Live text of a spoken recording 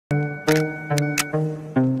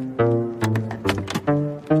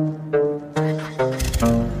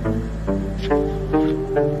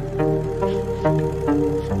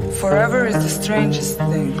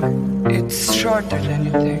smarter than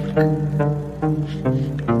you think.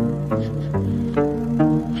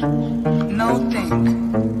 No think.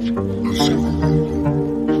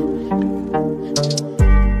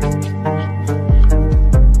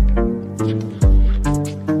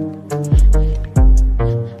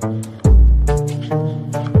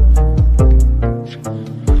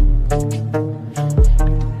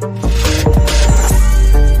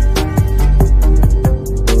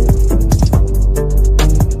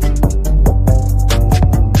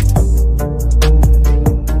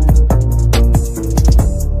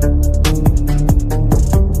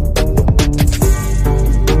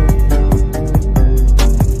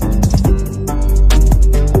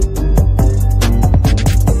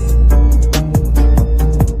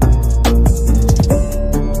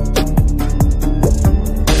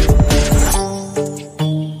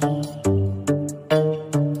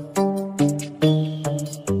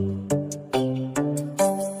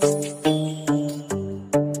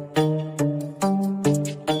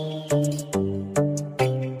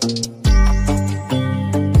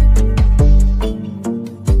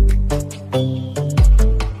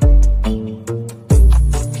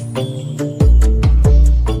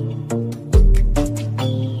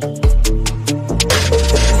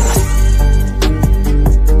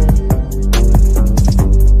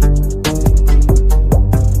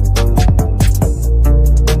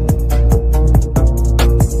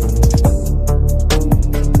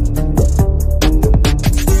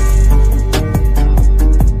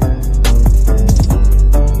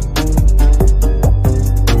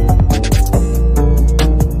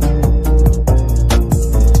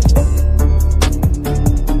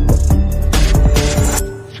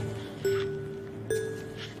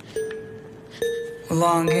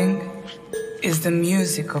 Longing is the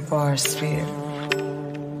music of our sphere.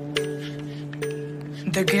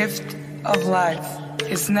 The gift of life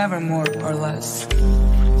is never more or less.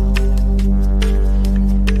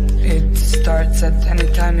 It starts at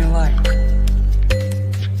any time you like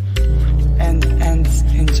and ends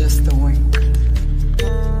in just a wink.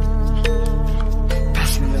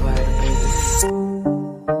 Pass me the lighter, baby.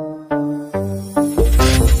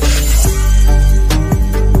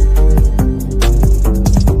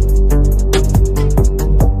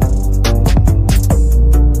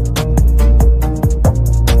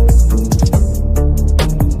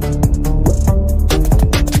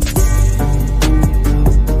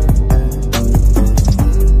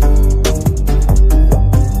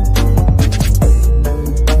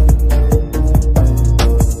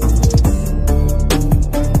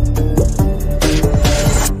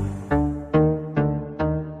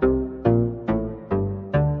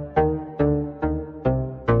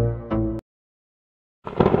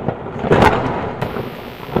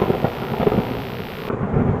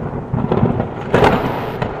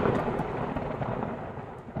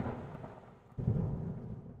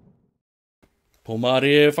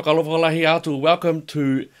 Pomare whakalofalahi atu. Welcome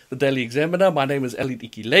to the Daily Examiner. My name is Elliot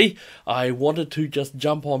Ikilei. I wanted to just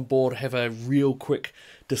jump on board, have a real quick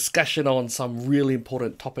discussion on some really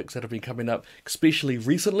important topics that have been coming up, especially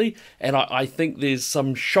recently. And I think there's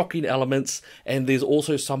some shocking elements, and there's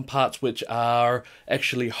also some parts which are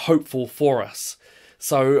actually hopeful for us.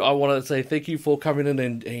 So I want to say thank you for coming in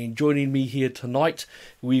and joining me here tonight.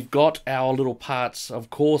 We've got our little parts, of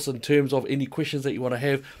course, in terms of any questions that you want to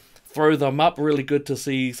have. Throw them up. Really good to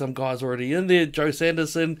see some guys already in there. Joe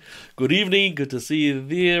Sanderson, good evening. Good to see you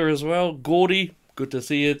there as well. Gordy, good to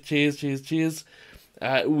see you. Cheers, cheers, cheers.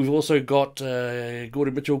 We've also got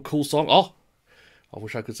Gordy Mitchell, cool song. Oh, I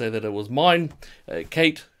wish I could say that it was mine.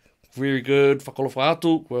 Kate, very good. Whakalofa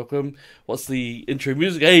atu, welcome. What's the intro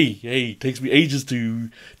music? Hey, takes me ages to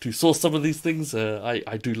source some of these things.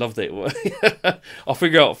 I do love that one. I'll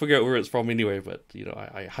figure out where it's from anyway, but you know,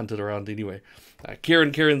 I hunt it around anyway.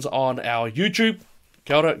 Kieran's on our YouTube.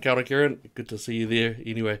 Kia ora, Kieran. Good to see you there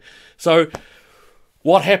anyway. So,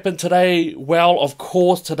 what happened today? Well, of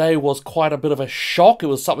course, today was quite a bit of a shock. It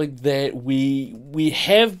was something that we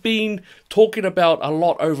have been talking about a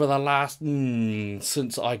lot over the last,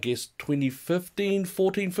 since I guess 2015,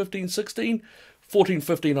 14, 15, 16. 14,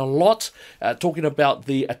 15 a lot. Talking about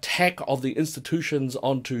the attack of the institutions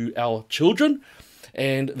onto our children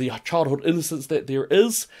and the childhood innocence that there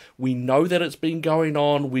is. We know that it's been going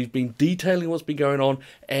on. We've been detailing what's been going on,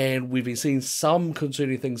 and we've been seeing some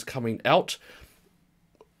concerning things coming out.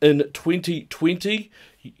 In 2020,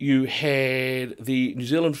 you had the New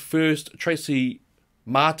Zealand First Tracy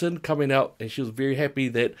Martin coming out, and she was very happy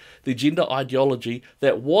that the gender ideology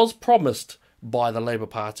that was promised by the Labour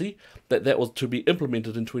Party, that was to be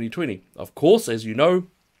implemented in 2020. Of course, as you know,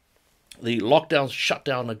 The lockdowns shut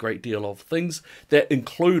down a great deal of things that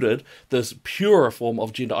included this purer form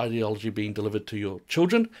of gender ideology being delivered to your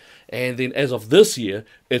children. And then as of this year,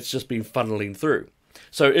 it's just been funneling through.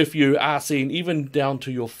 So if you are seeing even down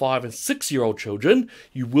to your 5 and 6-year-old children,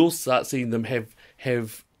 you will start seeing them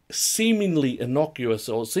have seemingly innocuous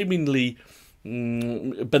or seemingly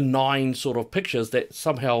benign sort of pictures that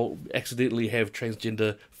somehow accidentally have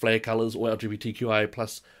transgender flag colours or LGBTQIA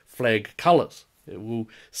plus flag colours. It will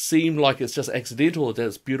seem like it's just accidental, that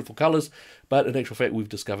it's beautiful colours, but in actual fact we've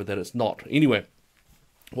discovered that it's not. Anyway,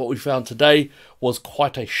 what we found today was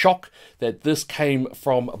quite a shock that this came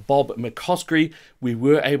from Bob McCoskrie. We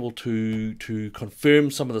were able to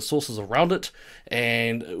confirm some of the sources around it,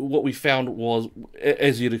 and what we found was,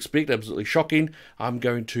 as you'd expect, absolutely shocking. I'm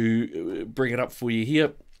going to bring it up for you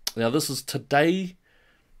here. Now this is today,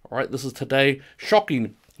 alright, this is today.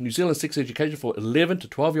 Shocking. New Zealand sex education for 11 to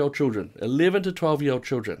 12-year-old children. 11 to 12-year-old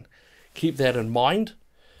children. Keep that in mind.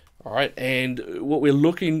 All right, and what we're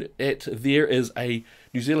looking at there is a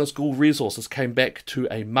New Zealand school resources came back to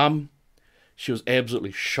a mum. She was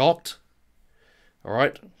absolutely shocked. All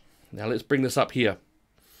right, now let's bring this up here.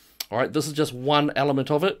 All right, this is just one element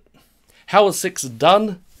of it. How is sex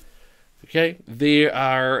done? Okay, there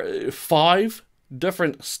are 5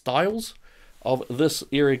 different styles of this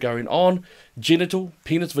area going on. Genital,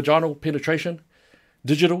 penis, vaginal penetration.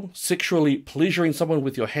 Digital, sexually pleasuring someone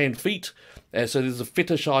with your hand, feet. So there's a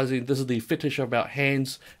fetishizing. This is the fetish about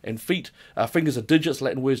hands and feet. Fingers are digits,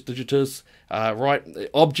 Latin words digitus. Right,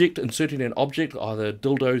 object, inserting an object, either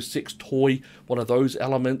dildo, sex toy, one of those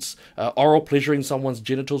elements. Oral, pleasuring someone's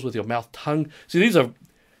genitals with your mouth, tongue. See, these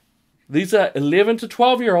are 11 to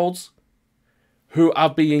 12-year-olds who are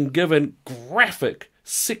being given graphic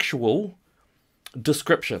sexual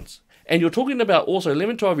descriptions. And you're talking about also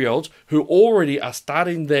 11, 12-year-olds who already are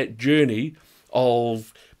starting that journey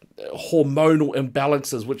of hormonal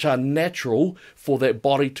imbalances, which are natural for that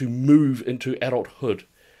body to move into adulthood.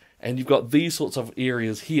 And you've got these sorts of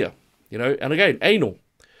areas here, you know, and again, anal.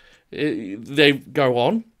 They go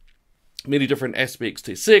on, many different aspects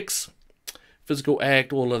to sex, physical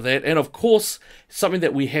act, all of that. And of course, something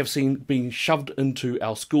that we have seen being shoved into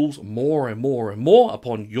our schools more and more and more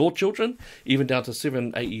upon your children, even down to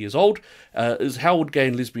 7, 8 years old, is how would gay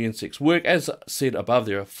and lesbian sex work. As said above,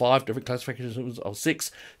 there are 5 different classifications of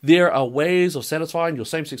sex. There are ways of satisfying your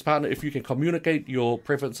same-sex partner if you can communicate your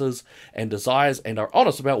preferences and desires and are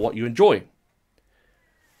honest about what you enjoy.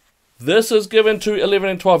 This is given to 11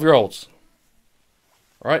 and 12-year-olds.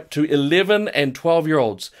 All right, to 11 and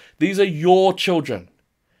 12-year-olds. These are your children.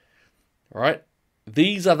 All right,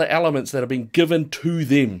 these are the elements that are being given to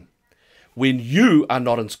them when you are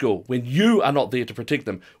not in school, when you are not there to protect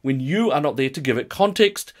them, when you are not there to give it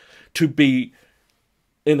context, to be,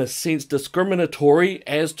 in a sense, discriminatory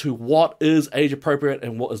as to what is age appropriate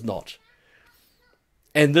and what is not.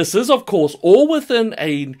 And this is, of course, all within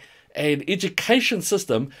an education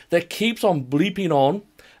system that keeps on bleeping on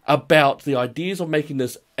about the ideas of making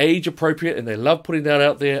this age appropriate, and they love putting that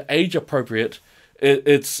out there, age appropriate. It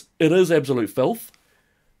is absolute filth,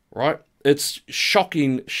 right? It's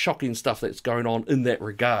shocking stuff that's going on in that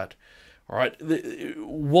regard, all right?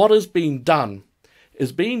 What is being done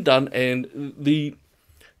is being done, and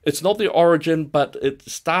it's not the origin, but it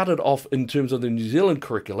started off in terms of the New Zealand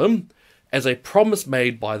curriculum as a promise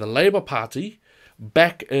made by the Labour Party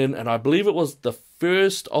back in, and I believe it was the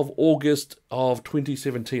 1st of August of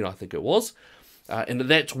 2017, I think it was. And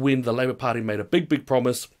that's when the Labour Party made a big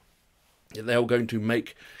promise that they were going to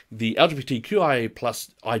make the LGBTQIA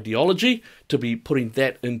plus ideology to be putting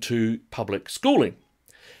that into public schooling.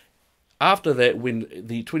 After that, when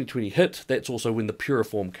the 2020 hit, that's also when the pure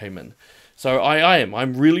reform came in. So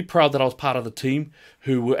I'm really proud that I was part of the team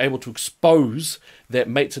who were able to expose that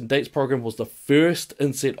Mates and Dates program was the first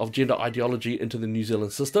inset of gender ideology into the New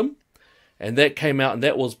Zealand system. And that came out, and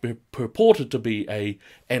that was purported to be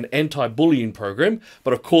an anti-bullying program.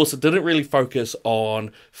 But of course, it didn't really focus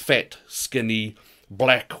on fat, skinny,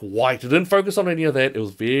 black, white. It didn't focus on any of that. It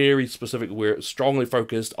was very specific, where it strongly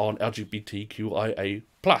focused on LGBTQIA+.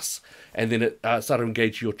 And then it started to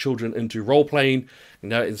engage your children into role-playing. You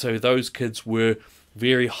know, and so those kids were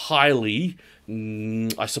very highly,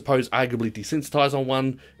 I suppose, arguably desensitized on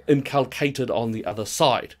one, inculcated on the other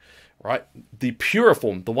side. Right, the pure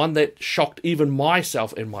form, the one that shocked even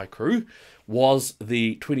myself and my crew, was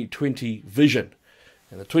the 2020 vision.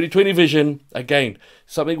 And the 2020 vision, again,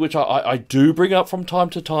 something which I do bring up from time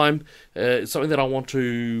to time, something that I want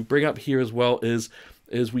to bring up here as well is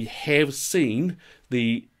we have seen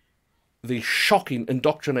the shocking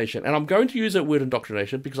indoctrination. And I'm going to use that word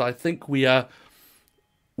indoctrination because I think we are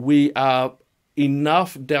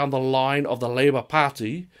enough down the line of the Labour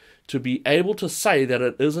Party to be able to say that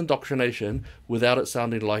it is indoctrination without it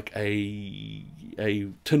sounding like a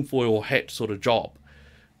tinfoil hat sort of job.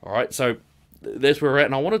 All right, so that's where we're at,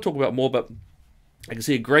 and I want to talk about more, but I can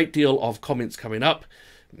see a great deal of comments coming up.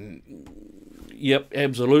 Yep,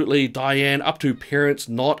 absolutely. Diane, up to parents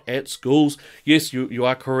not at schools. Yes, you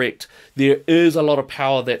are correct. There is a lot of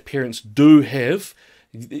power that parents do have.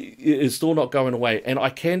 It is still not going away. And I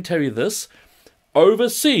can tell you this,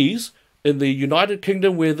 overseas, in the United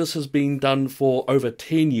Kingdom, where this has been done for over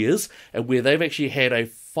 10 years, and where they've actually had a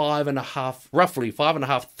roughly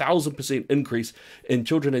 5,500% increase in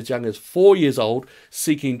children as young as 4 years old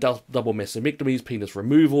seeking double mastectomies, penis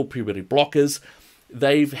removal, puberty blockers.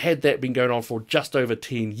 They've had that been going on for just over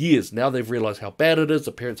 10 years. Now they've realised how bad it is.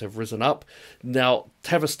 The parents have risen up. Now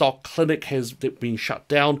Tavistock Clinic has been shut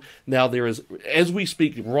down. Now there is, as we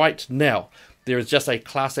speak right now, there is just a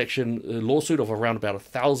class action lawsuit of around about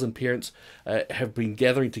 1,000 parents have been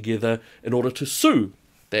gathering together in order to sue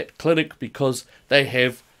that clinic because they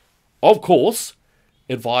have, of course,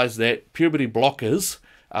 advised that puberty blockers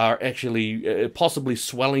are actually possibly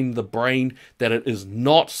swelling the brain, that it is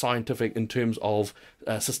not scientific in terms of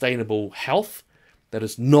sustainable health, that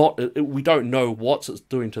it's not, we don't know what it's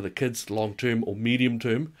doing to the kids long term or medium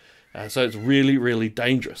term, so it's really, really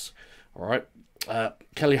dangerous. All right.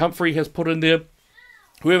 Kelly Humphrey has put in there,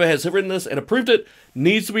 whoever has written this and approved it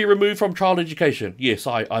needs to be removed from child education. Yes,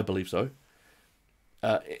 I believe so.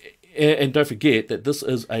 And don't forget that this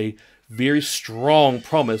is a very strong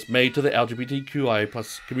promise made to the LGBTQIA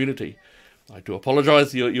plus community. I do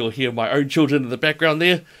apologise. You'll hear my own children in the background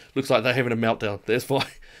there. Looks like they're having a meltdown. That's fine.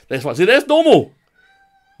 That's fine. See, that's normal.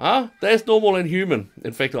 Huh? That's normal and human.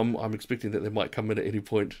 In fact, I'm expecting that they might come in at any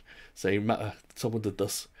point saying, someone did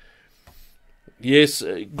this. Yes,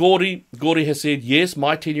 Gordy has said, yes,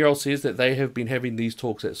 my 10-year-old says that they have been having these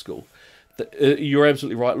talks at school. You're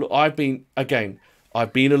absolutely right. Look, I've been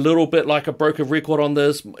a little bit like a broken record on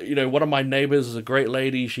this. You know, one of my neighbours is a great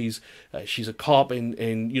lady. She's a cop,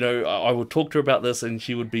 and you know, I would talk to her about this, and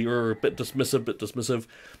she would be a bit dismissive.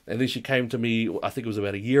 And then she came to me, I think it was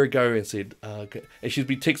about a year ago, and said, okay. And she's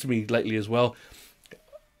been texting me lately as well.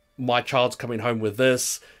 My child's coming home with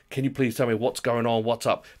this. Can you please tell me what's going on? What's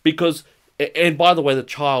up? Because, and by the way, the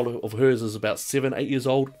child of hers is about 7-8 years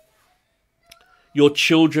old. Your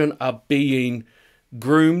children are being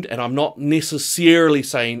groomed, and I'm not necessarily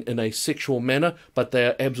saying in a sexual manner, but they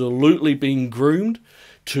are absolutely being groomed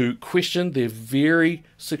to question their very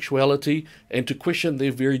sexuality and to question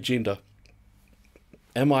their very gender.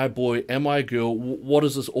 Am I a boy? Am I a girl? What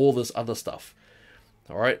is this? All this other stuff.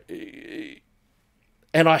 All right.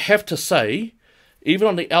 And I have to say, even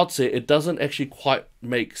on the outset, it doesn't actually quite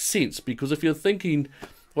make sense, because if you're thinking,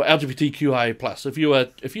 well, LGBTQIA plus, if you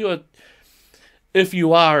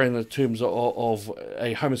are in the terms of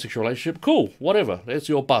a homosexual relationship, cool, whatever, that's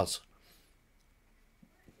your buzz.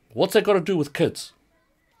 What's that got to do with kids?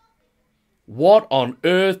 What on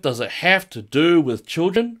earth does it have to do with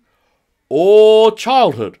children or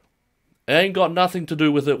childhood? It ain't got nothing to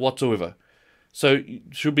do with it whatsoever. So you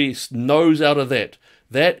should be nose out of that.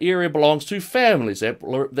 That area belongs to families.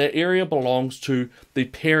 That area belongs to the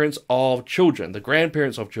parents of children, the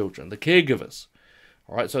grandparents of children, the caregivers.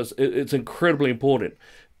 All right, so it's incredibly important.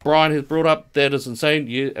 Brian has brought up that is insane.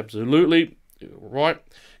 Yeah, absolutely. Right.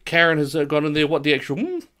 Karen has gone in there. What the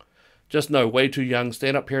actual... Just no, way too young.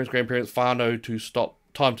 Stand up parents, grandparents, far no to stop.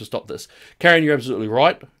 Time to stop this. Karen, you're absolutely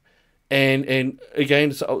right. And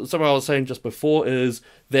again, something I was saying just before is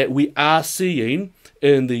that we are seeing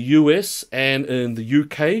in the US and in the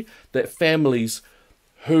UK that families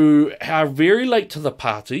who are very late to the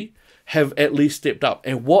party have at least stepped up.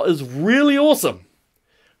 And what is really awesome,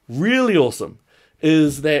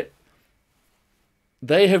 is that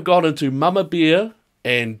they have gone into Mama Bear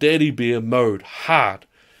and Daddy Bear mode hard.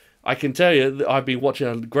 I can tell you, I've been watching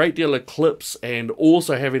a great deal of clips and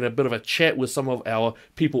also having a bit of a chat with some of our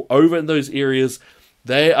people over in those areas.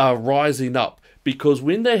 They are rising up, because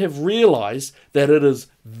when they have realized that it is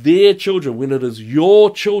their children, when it is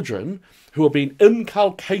your children who are being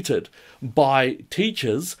inculcated by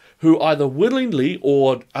teachers who either willingly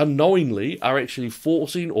or unknowingly are actually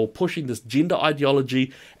forcing or pushing this gender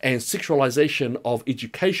ideology and sexualization of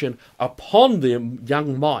education upon their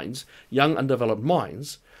young minds, young undeveloped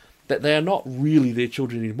minds, that they are not really their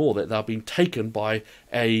children anymore, that they're being taken by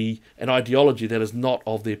an ideology that is not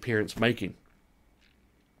of their parents' making.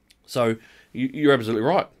 So you're absolutely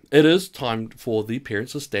right. It is time for the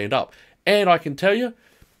parents to stand up. And I can tell you,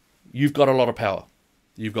 you've got a lot of power.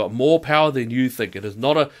 You've got more power than you think. It is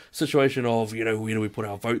not a situation of, where do we put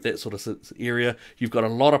our vote, that sort of area. You've got a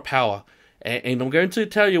lot of power. And I'm going to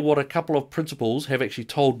tell you what a couple of principals have actually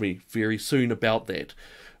told me very soon about that.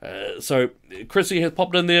 So Chrissy has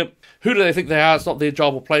popped in there. Who do they think they are? It's not their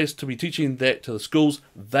job or place to be teaching that to the schools.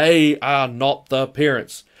 They are not the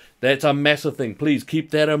parents. That's a massive thing. Please keep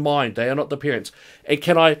that in mind. They are not the parents. And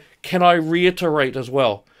can I reiterate as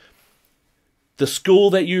well? The school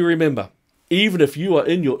that you remember, even if you are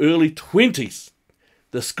in your early 20s,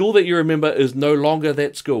 the school that you remember is no longer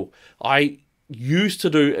that school. I used to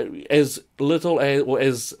do as little as, or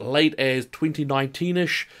as late as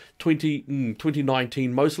 2019-ish,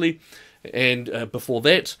 2019 mostly, and before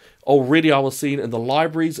that, already I was seeing in the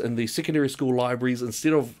libraries, in the secondary school libraries,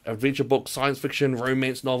 instead of adventure books, science fiction,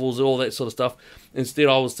 romance novels, all that sort of stuff, instead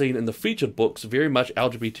I was seeing in the featured books very much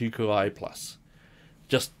LGBTQIA+.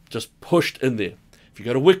 Just pushed in there. If you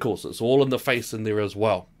go to Wickles, it's all in the face in there as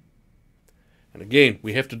well. And again,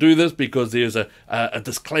 we have to do this because there's a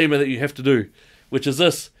disclaimer that you have to do, which is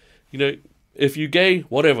this: if you're gay,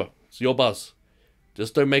 whatever, it's your buzz.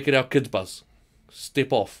 Just don't make it our kids' buzz.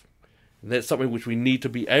 Step off. And that's something which we need to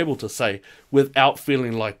be able to say without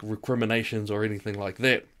feeling like recriminations or anything like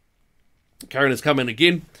that. Karen has come in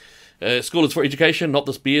again. School is for education, not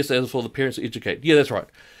this BS as for the parents to educate. Yeah, that's right.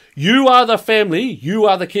 You are the family, you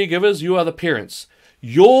are the caregivers, you are the parents.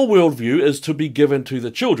 Your worldview is to be given to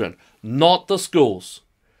the children, not the schools.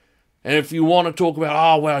 And if you want to talk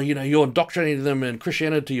about, you're indoctrinating them in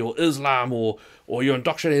Christianity or Islam, or you're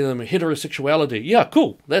indoctrinating them in heterosexuality, yeah,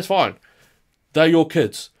 cool, that's fine. They're your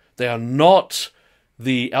kids. They are not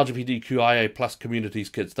the LGBTQIA plus community's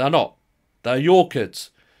kids. They're not. They're your kids.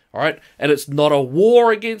 All right? And it's not a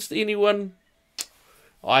war against anyone.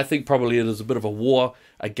 I think probably it is a bit of a war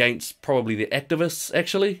against probably the activists,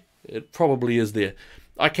 actually. It probably is there.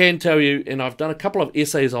 I can tell you, and I've done a couple of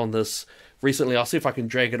essays on this recently. I'll see if I can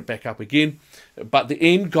drag it back up again. But the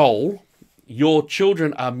end goal, your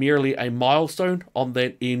children are merely a milestone on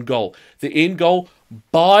that end goal. The end goal,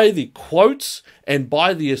 by the quotes and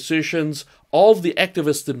by the assertions of the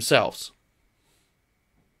activists themselves,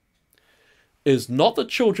 is not the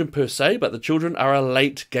children per se, but the children are a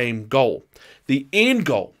late game goal. The end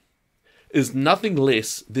goal is nothing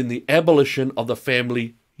less than the abolition of the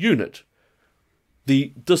family unit.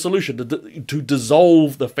 The dissolution, to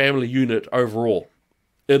dissolve the family unit overall.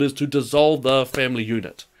 It is to dissolve the family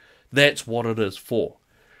unit. That's what it is for.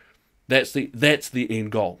 That's the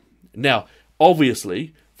end goal. Now,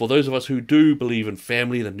 obviously, for those of us who do believe in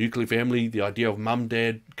family, the nuclear family, the idea of mum,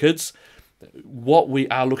 dad, kids, what we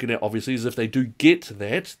are looking at, obviously, is if they do get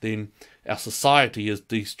that, then our society will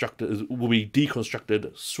be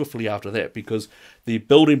deconstructed swiftly after that, because the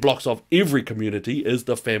building blocks of every community is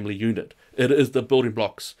the family unit. It is the building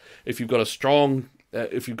blocks. If you've got a strong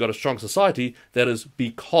society, that is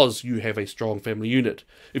because you have a strong family unit.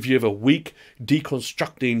 If you have a weak,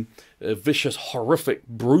 deconstructing, vicious, horrific,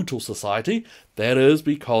 brutal society, that is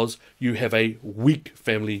because you have a weak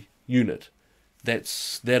family unit. That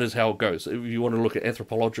is how it goes. If you want to look at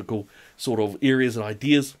anthropological sort of areas and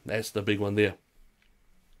ideas, that's the big one there.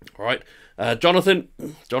 All right,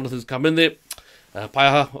 Jonathan's come in there.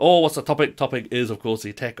 Paiaha, what's the topic? Topic is, of course, the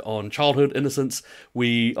attack on childhood innocence.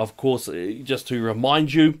 We, of course, just to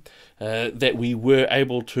remind you that we were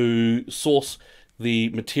able to source the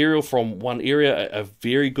material from one area. A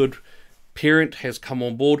very good parent has come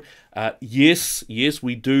on board. Yes,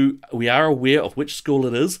 we do. We are aware of which school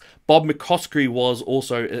it is. Bob McCoskrie was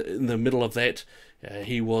also in the middle of that.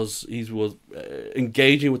 He was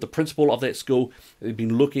engaging with the principal of that school. They've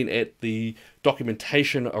been looking at the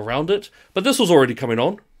documentation around it. But this was already coming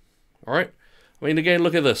on. All right. I mean, again,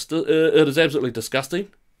 look at this. It is absolutely disgusting.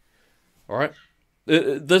 All right.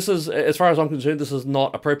 This is, as far as I'm concerned, this is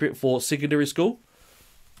not appropriate for secondary school.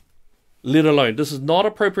 Let alone, this is not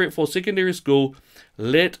appropriate for secondary school,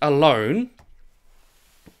 let alone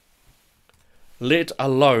 11,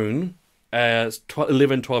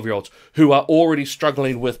 12-year-olds who are already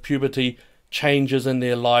struggling with puberty, changes in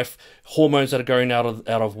their life, hormones that are going out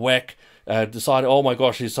of whack, decide, oh my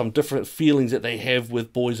gosh, there's some different feelings that they have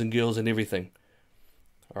with boys and girls and everything.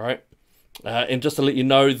 All right. And just to let you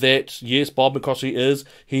know that, yes, Bob McCoskrie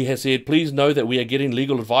he has said, please know that we are getting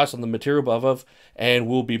legal advice on the material above, and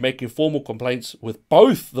we'll be making formal complaints with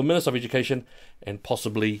both the Minister of Education and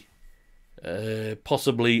possibly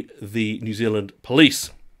the New Zealand Police.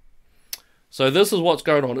 So this is what's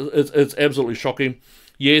going on. It's absolutely shocking.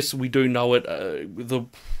 Yes, we do know it.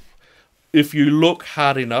 If you look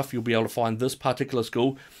hard enough, you'll be able to find this particular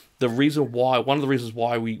school. One of the reasons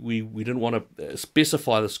why we didn't want to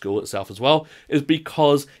specify the school itself as well is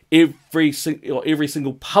because every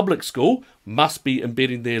single public school must be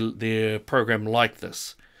embedding their program like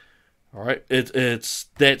this. All right,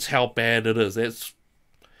 that's how bad it is.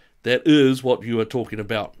 That is what you are talking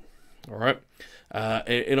about. All right,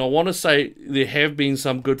 and I want to say there have been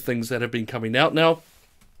some good things that have been coming out now.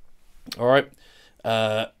 All right,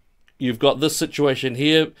 you've got this situation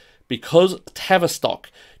here because Tavistock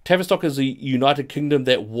is a United Kingdom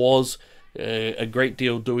that was a great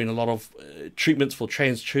deal doing a lot of treatments for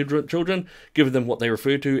trans children, giving them what they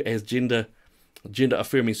refer to as gender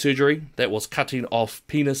affirming surgery. That was cutting off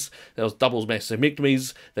penis, that was double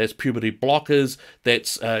mastectomies, that's puberty blockers,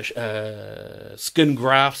 that's skin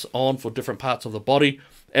grafts on for different parts of the body.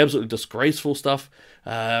 Absolutely disgraceful stuff.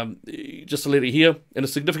 Just to let it hear, in a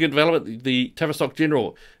significant development, the Tavistock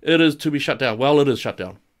General, it is to be shut down. Well, it is shut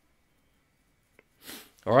down.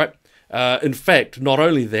 All right. In fact, not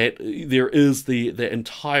only that, there is the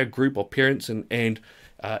entire group of parents and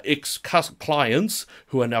ex-clients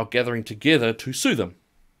who are now gathering together to sue them.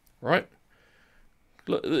 Right?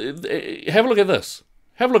 Look, have a look at this.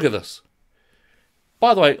 Have a look at this.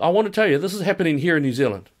 By the way, I want to tell you, this is happening here in New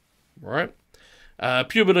Zealand. Right?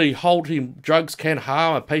 Puberty halting drugs can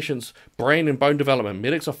harm a patient's brain and bone development.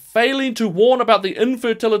 Medics are failing to warn about the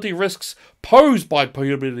infertility risks posed by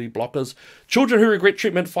puberty blockers. Children who regret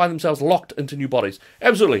treatment find themselves locked into new bodies.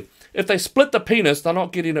 Absolutely. If they split the penis, they're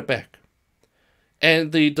not getting it back.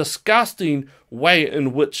 And the disgusting way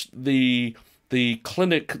in which the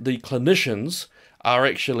clinicians are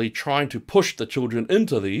actually trying to push the children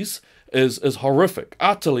into these is horrific,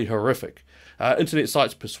 utterly horrific. Internet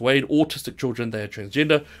sites persuade autistic children they are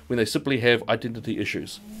transgender when they simply have identity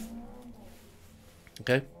issues.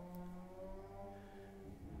 Okay?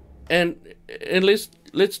 And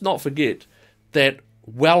let's not forget that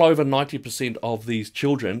well over 90% of these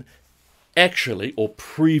children actually, or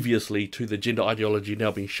previously to the gender ideology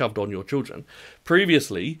now being shoved on your children,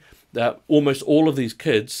 previously, almost all of these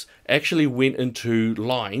kids actually went into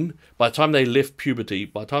line. By the time they left puberty,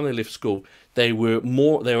 by the time they left school, they were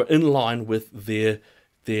in line with their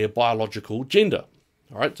biological gender.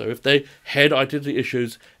 All right, so if they had identity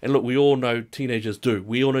issues, and look, we all know teenagers do.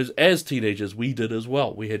 We all know as teenagers, we did as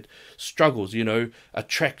well. We had struggles,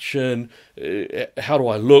 attraction, how do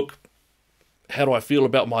I look? How do I feel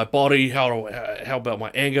about my body? How about my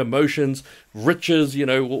anger, emotions, riches,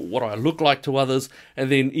 what do I look like to others? And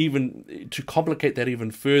then even to complicate that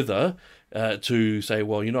even further, to say,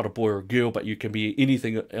 well, you're not a boy or a girl, but you can be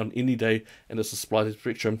anything on any day, and it's a split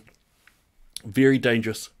spectrum. Very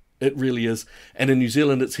dangerous. It really is. And in New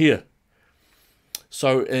Zealand, it's here.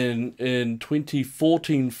 So in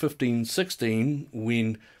 2014, 15, 16,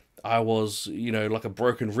 when I was, like a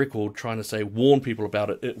broken record trying to warn people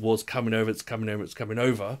about it. It was coming over, it's coming over, it's coming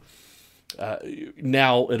over.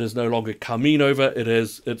 Now it is no longer coming over,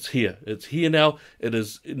 it's here. It's here now. It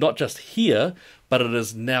is not just here, but it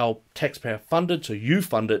is now taxpayer funded, so you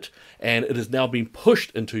fund it, and it is now being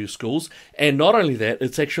pushed into your schools. And not only that,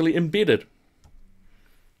 it's actually embedded.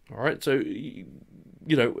 All right, so,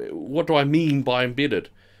 what do I mean by embedded?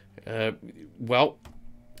 Well,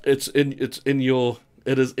 it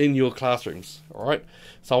is in your classrooms. All right.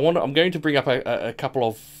 So I'm going to bring up a couple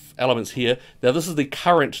of elements here. Now, this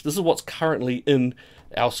is what's currently in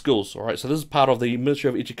our schools. All right. So this is part of the Ministry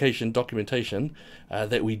of Education documentation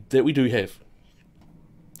that we do have.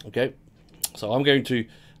 Okay. So I'm going to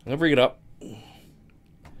bring it up.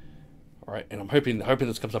 All right, and I'm hoping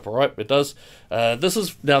this comes up all right. It does. This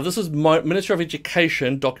is my Ministry of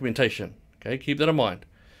Education documentation. Okay, keep that in mind.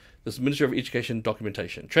 This is Ministry of Education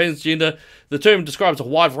documentation. Transgender, the term describes a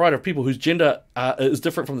wide variety of people whose gender is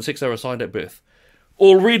different from the sex they were assigned at birth.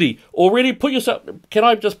 Already put yourself, can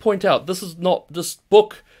I just point out, this is not, this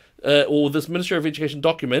book or this Ministry of Education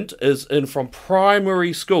document is from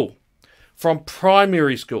primary school. From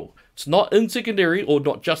primary school. It's not in secondary, or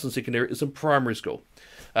not just in secondary, it's in primary school.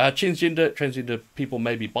 Transgender people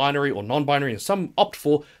may be binary or non-binary, and some opt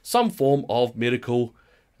for some form of medical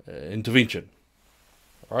intervention.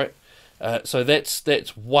 All right, so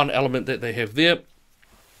that's one element that they have there.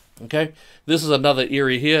 Okay, this is another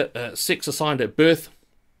area here, sex assigned at birth.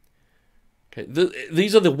 Okay,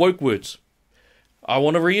 these are the woke words. I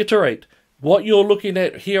want to reiterate, what you're looking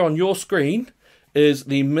at here on your screen is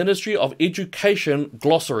the Ministry of Education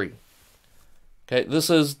glossary. Okay, this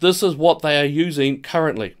is what they are using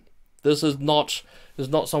currently. This is not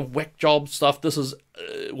some whack job stuff. This is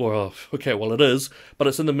well, it is, but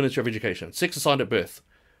it's in the Ministry of Education. Sex assigned at birth.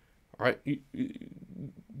 All right,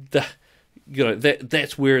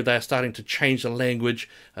 that's where they're starting to change the language,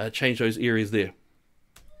 change those areas there.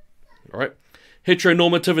 All right,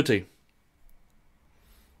 heteronormativity.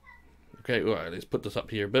 Okay, all right, let's put this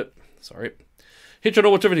up here a bit. Sorry.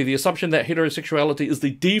 Heteronormativity, the assumption that heterosexuality is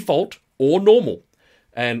the default or normal.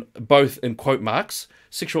 and both in quote marks,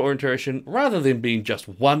 sexual orientation, rather than being just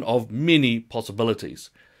one of many possibilities.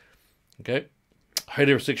 Okay?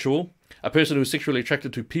 Heterosexual, a person who is sexually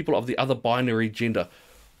attracted to people of the other binary gender.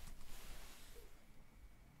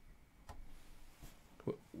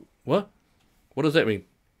 What? What does that mean?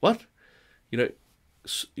 What? You know,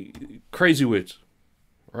 crazy words.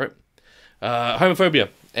 All right? Homophobia,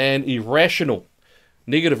 an irrational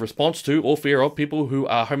negative response to or fear of people who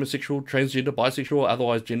are homosexual, transgender, bisexual, or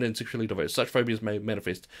otherwise gender and sexually diverse. Such phobias may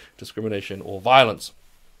manifest discrimination or violence.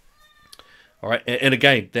 All right, and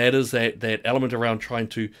again, that is that element around trying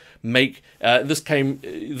to make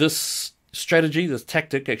this strategy, this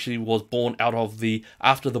tactic, actually was born out of the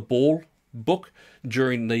After the Ball book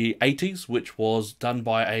during the 80s, which was done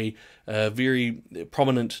by a very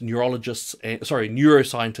prominent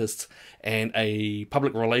neuroscientists and a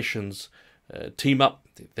public relations team up.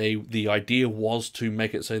 The idea was to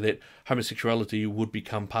make it so that homosexuality would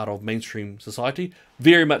become part of mainstream society.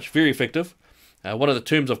 Very effective. One of the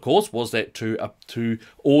terms, of course, was that to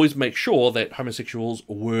always make sure that homosexuals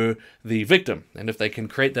were the victim. And if they can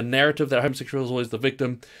create the narrative that homosexuals are always the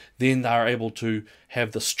victim, then they are able to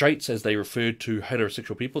have the straights, as they referred to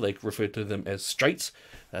heterosexual people, they referred to them as straights.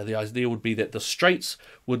 The idea would be that the straights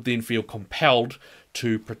would then feel compelled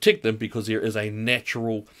to protect them because there is a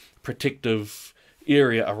natural protective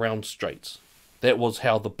area around straights. That was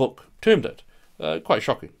how the book termed it. Quite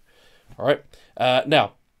shocking. All right.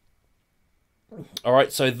 Now, all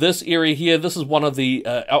right, so this area here, this is one of the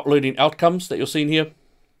learning outcomes that you're seeing here.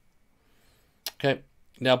 Okay,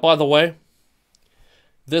 now, by the way,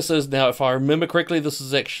 this is now, if I remember correctly, this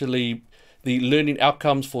is actually the learning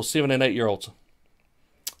outcomes for 7 and 8 year olds.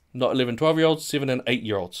 Not 11, 12 year olds, 7 and 8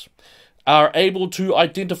 year olds. Are able to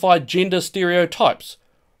identify gender stereotypes,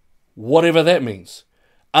 whatever that means.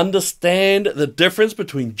 Understand the difference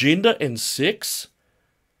between gender and sex,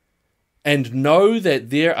 and know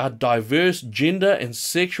that there are diverse gender and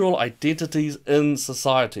sexual identities in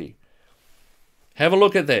society. Have a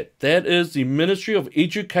look at that. That is the Ministry of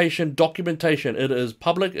Education documentation. It is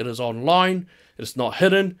public, it is online, it's not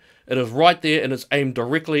hidden, it is right there, and it's aimed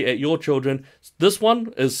directly at your children. This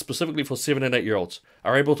one is specifically for 7 and 8 year olds.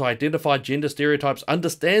 Are able to identify gender stereotypes,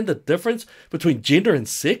 understand the difference between gender and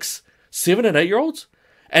sex, 7 and 8 year olds,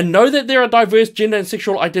 and know that there are diverse gender and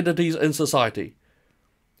sexual identities in society.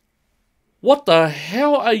 What the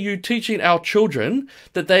hell are you teaching our children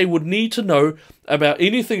that they would need to know about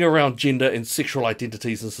anything around gender and sexual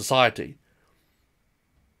identities in society?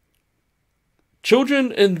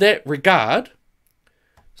 Children in that regard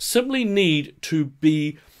simply need to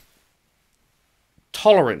be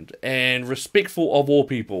tolerant and respectful of all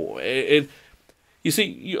people. You see,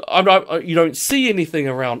 you don't see anything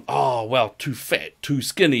around, oh, well, too fat, too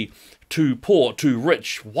skinny, too poor, too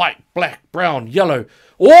rich, white, black, brown, yellow.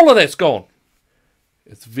 All of that's gone.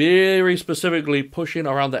 It's very specifically pushing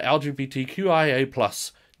around the LGBTQIA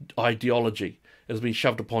plus ideology. It has been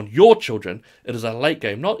shoved upon your children. It is a late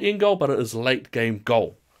game, not end goal, but it is a late game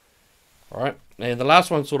goal. All right, and the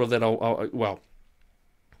last one, sort of that,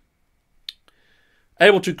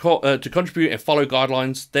 able to contribute and follow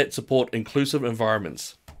guidelines that support inclusive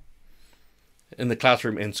environments in the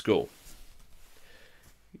classroom and school.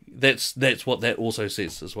 That's what that also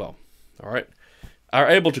says as well. All right. Are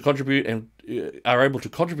able to contribute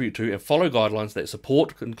to and follow guidelines that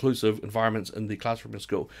support inclusive environments in the classroom and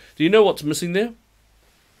school. Do you know what's missing there?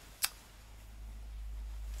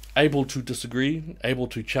 Able to disagree, able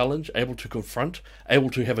to challenge, able to confront, able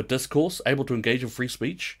to have a discourse, able to engage in free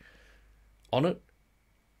speech on it?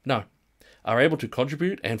 No. Are able to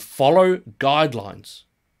contribute and follow guidelines.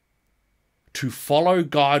 To follow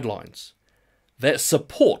guidelines that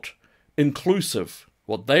support inclusive,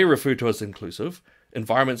 what they refer to as inclusive,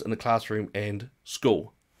 environments in the classroom and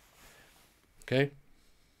school. Okay?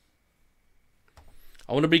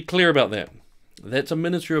 I want to be clear about that. That's a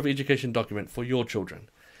Ministry of Education document for your children.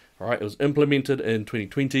 All right, it was implemented in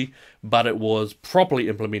 2020, but it was properly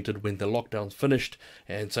implemented when the lockdowns finished,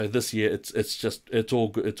 and so this year it's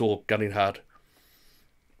all gunning hard.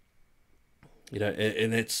 You know,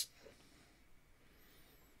 and it's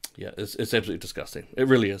absolutely disgusting. It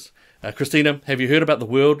really is. Christina, have you heard about the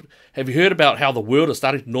world? Have you heard about how the world is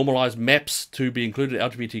starting to normalize maps to be included in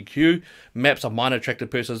LGBTQ? Maps are minor attracted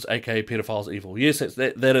persons, aka pedophiles, evil. Yes,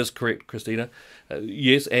 that is correct, Christina.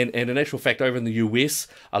 Yes, and in actual fact, over in the US,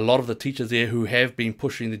 a lot of the teachers there who have been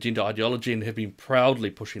pushing the gender ideology and have been proudly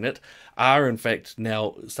pushing it are in fact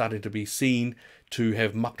now starting to be seen to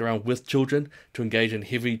have mucked around with children, to engage in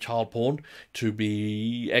heavy child porn, to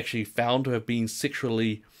be actually found to have been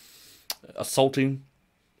sexually assaulting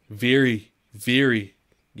very, very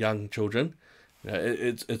young children.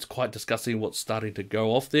 It's quite disgusting what's starting to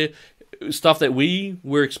go off there. Stuff that we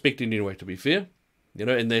were expecting anyway, to be fair.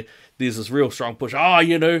 And there's this real strong push.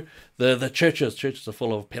 The churches are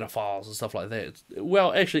full of pedophiles and stuff like that.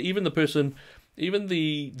 Well, actually, even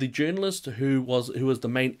the journalist who was the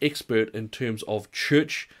main expert in terms of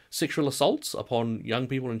church sexual assaults upon young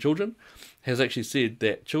people and children has actually said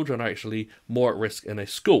that children are actually more at risk in a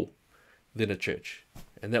school than a church,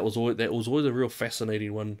 and that was always a real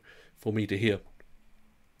fascinating one for me to hear.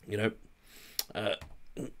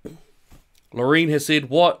 Lorraine has said,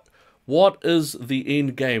 What is the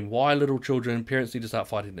end game? Why little children? Parents need to start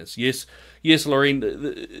fighting this. Yes, Lorraine,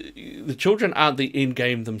 the children aren't the end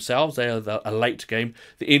game themselves. They are a late game.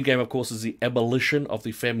 The end game, of course, is the abolition of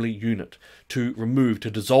the family unit, to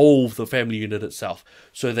dissolve the family unit itself,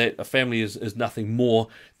 so that a family is nothing more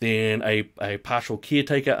than a partial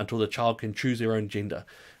caretaker until the child can choose their own gender.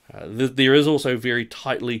 There is also a very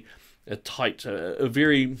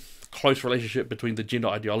close relationship between the gender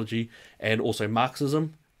ideology and also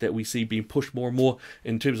Marxism that we see being pushed more and more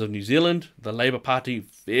in terms of New Zealand. The Labour Party,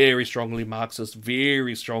 very strongly Marxist,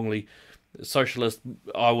 very strongly socialist.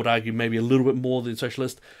 I would argue maybe a little bit more than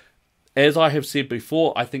socialist. As I have said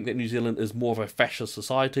before, I think that New Zealand is more of a fascist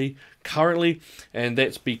society currently, and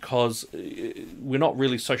that's because we're not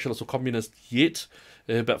really socialist or communist yet.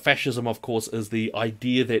 But fascism, of course, is the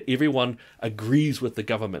idea that everyone agrees with the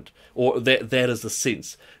government, or that is the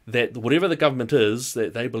sense that whatever the government is,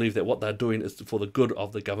 that they believe that what they're doing is for the good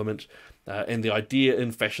of the government. And the idea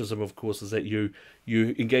in fascism, of course, is that you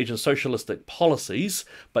engage in socialistic policies,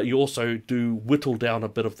 but you also do whittle down a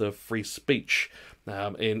bit of the free speech.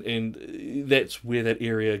 And that's where that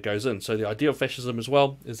area goes in. So the idea of fascism as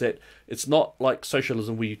well is that it's not like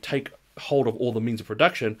socialism where you take hold of all the means of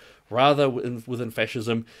production. Rather, within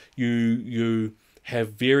fascism, you have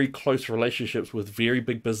very close relationships with very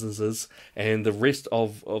big businesses, and the rest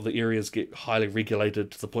of the areas get highly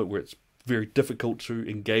regulated to the point where it's very difficult to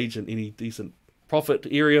engage in any decent profit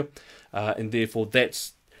area, and therefore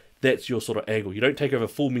that's your sort of angle. You don't take over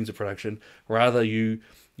full means of production. Rather, you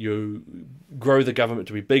grow the government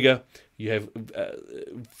to be bigger. You have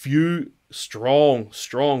few strong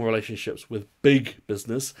relationships with big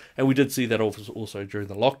business, and we did see that also during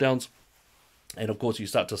the lockdowns. And of course, you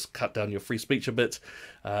start to cut down your free speech a bit,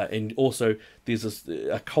 and also there's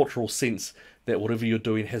a cultural sense that whatever you're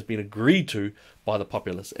doing has been agreed to by the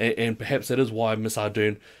populace, and perhaps that is why Miss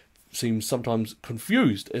Ardern seems sometimes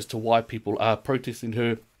confused as to why people are protesting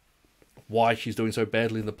her, why she's doing so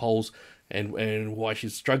badly in the polls, and why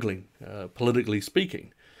she's struggling politically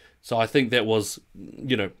speaking. So I think that was,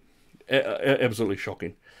 absolutely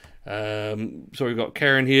shocking. So we've got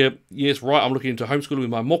Karen here. Yes, right, I'm looking into homeschooling with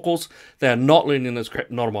my mokos. They are not learning this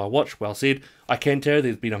crap, not on my watch. Well said. I can tell you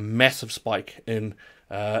there's been a massive spike in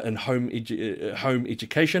home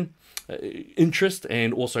education interest,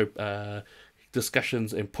 and also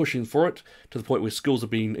discussions and pushing for it, to the point where schools are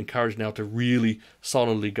being encouraged now to really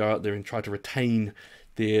solidly go out there and try to retain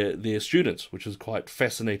their students, which is quite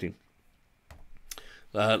fascinating.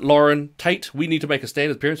 Lauren Tate, we need to make a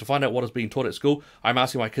stand as parents to find out what is being taught at school. I'm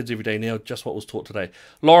asking my kids every day now just what was taught today.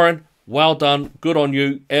 Lauren, well done. Good on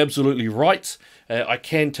you. Absolutely right. I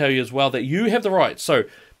can tell you as well that you have the right. So,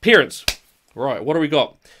 parents, right, what do we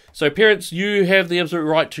got? So, parents, you have the absolute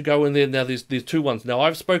right to go in there. Now, there's two ones. Now,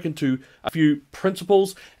 I've spoken to a few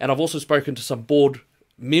principals, and I've also spoken to some board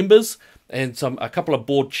members and a couple of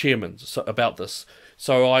board chairmen about this.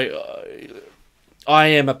 So, I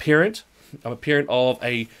am a parent. I'm a parent of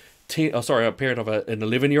an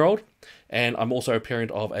 11-year-old, and I'm also a parent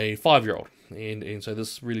of a 5-year-old, and so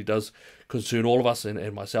this really does concern all of us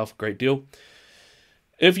and myself a great deal.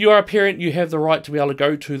 If you are a parent, you have the right to be able to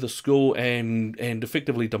go to the school and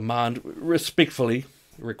effectively demand, respectfully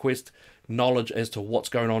request knowledge as to what's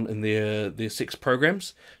going on in their sex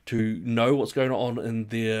programs, to know what's going on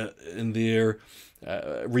in their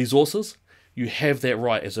resources. You have that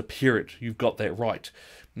right as a parent. You've got that right.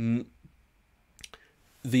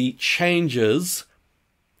 The changes,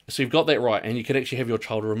 so you've got that right, and you can actually have your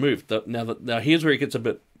child removed. Now here's where it gets a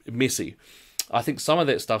bit messy. I think some of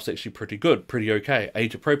that stuff's actually pretty good, pretty okay,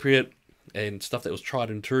 age appropriate, and stuff that was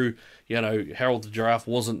tried and true. Harold the Giraffe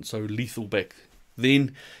wasn't so lethal back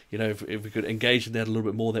then. If we could engage in that a little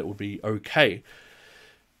bit more, that would be okay.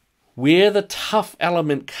 Where the tough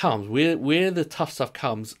element comes, where the tough stuff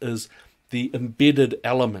comes, is the embedded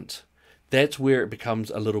element. That's where it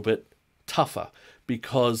becomes a little bit tougher,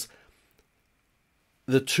 because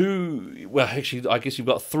well, actually, I guess you've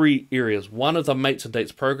got three areas. One is the Mates and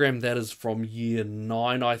Dates program. That is from year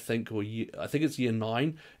 9, I think, I think it's year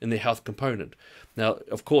 9 in the health component. Now,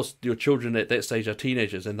 of course, your children at that stage are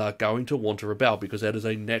teenagers, and they're going to want to rebel because that is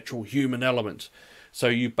a natural human element.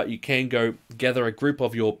 But you can go gather a group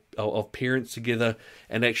of parents together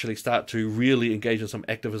and actually start to really engage in some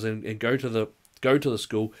activism and go to the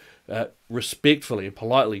school, respectfully and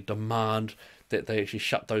politely demand that they actually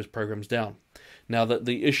shut those programs down. Now,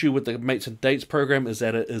 the issue with the Mates and Dates program is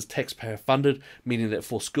that it is taxpayer funded, meaning that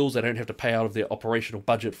for schools they don't have to pay out of their operational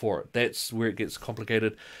budget for it. That's where it gets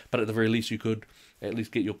complicated, but at the very least you could at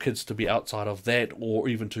least get your kids to be outside of that, or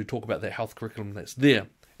even to talk about that health curriculum that's there.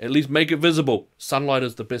 At least make it visible. Sunlight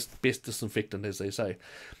is the best disinfectant, as they say.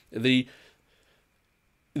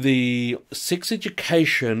 The sex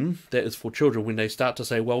education that is for children, when they start to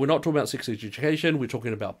say, well, we're not talking about sex education, we're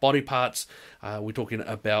talking about body parts, we're talking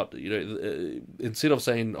about, instead of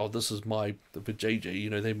saying, oh, this is my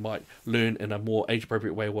vajayjay, they might learn in a more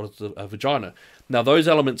age-appropriate way what is a vagina. Now, those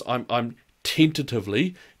elements I'm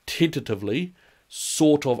tentatively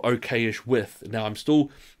sort of okay-ish with. Now, I'm still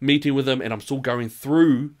meeting with them, and I'm still going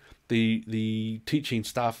through the teaching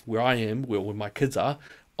staff where I am, where my kids are,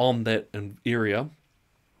 on that area.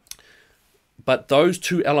 But those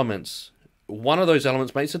two elements, one of those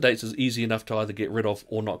elements, Mates and Dates, is easy enough to either get rid of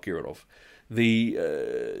or not get rid of. The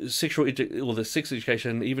the sex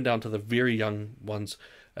education, even down to the very young ones,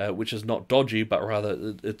 which is not dodgy, but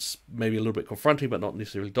rather it's maybe a little bit confronting, but not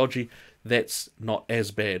necessarily dodgy, that's not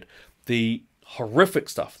as bad. The horrific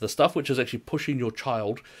stuff, the stuff which is actually pushing your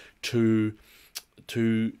child to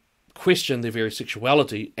question their very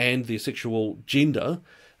sexuality and their sexual gender,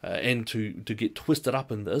 and to get twisted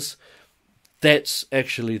up in this, that's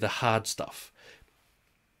actually the hard stuff.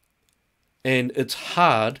 And it's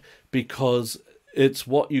hard because it's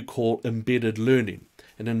what you call embedded learning.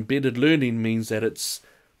 And embedded learning means that it's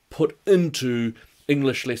put into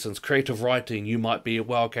English lessons, creative writing. You might be,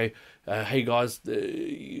 well, okay, hey guys,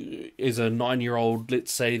 as a 9-year-old,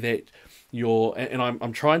 let's say that and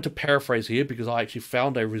I'm trying to paraphrase here because I actually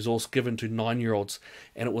found a resource given to 9-year-olds,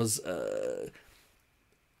 and it was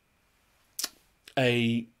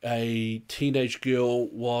a teenage girl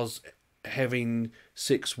was having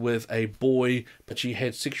sex with a boy, but she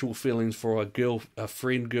had sexual feelings for a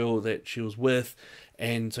friend girl that she was with,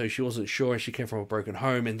 and so she wasn't sure, and she came from a broken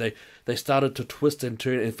home, and they started to twist and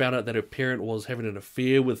turn and found out that her parent was having an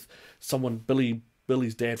affair with someone,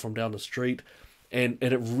 Billy's dad from down the street, and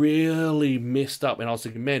it really messed up. And I was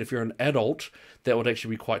thinking, man, if you're an adult, that would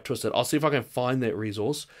actually be quite twisted. I'll see if I can find that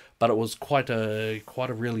resource, but it was quite a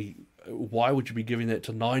really, why would you be giving that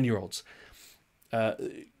to 9-year-olds?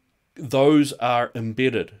 Those are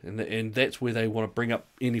embedded, and that's where they want to bring up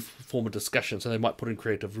any form of discussion. So they might put in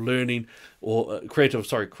creative learning or creative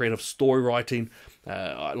story writing.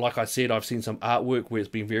 Like I said, I've seen some artwork where it's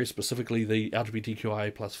been very specifically the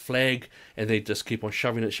LGBTQIA plus flag, and they just keep on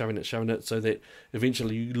shoving it, so that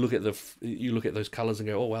eventually you look at those colors and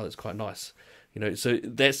go, oh wow, that's quite nice. So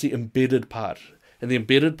that's the embedded part, and the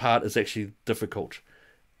embedded part is actually difficult.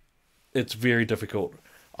 It's very difficult.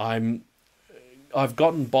 I've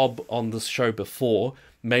gotten Bob on this show before.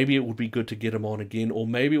 Maybe it would be good to get him on again, or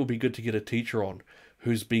maybe it would be good to get a teacher on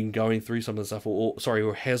who's been going through some of the stuff,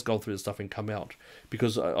 or has gone through the stuff and come out,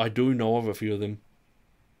 because I do know of a few of them.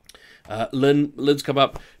 Lynn's come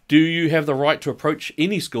up. Do you have the right to approach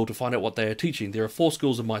any school to find out what they are teaching? There are 4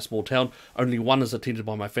 schools in my small town. Only one is attended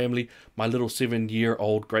by my family, my little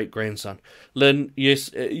 7-year-old great-grandson. Lynn,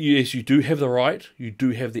 yes, you do have the right. You do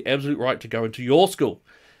have the absolute right to go into your school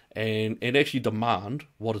and actually demand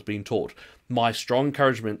what is being taught. My strong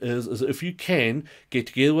encouragement is if you can, get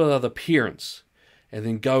together with other parents and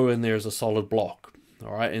then go in there as a solid block.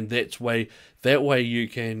 All right, and that way you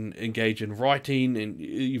can engage in writing, and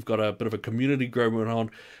you've got a bit of a community going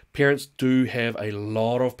on. Parents do have a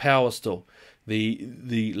lot of power still.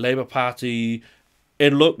 The Labour Party,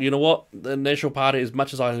 and look, you know what? The National Party, as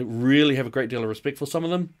much as I really have a great deal of respect for some of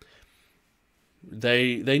them,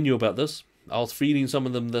 they knew about this. I was feeding some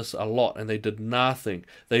of them this a lot, and they did nothing.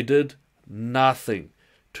 They did nothing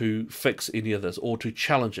to fix any of this, or to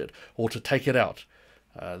challenge it, or to take it out.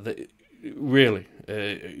 They really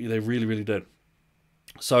did.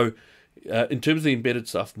 So, in terms of the embedded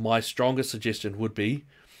stuff, my strongest suggestion would be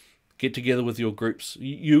get together with your groups.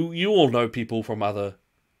 You all know people from other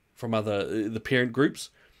the parent groups.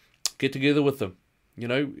 Get together with them.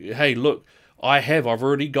 Hey, look, I've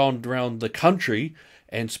already gone around the country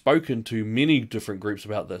and spoken to many different groups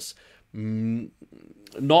about this.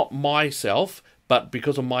 Not myself, but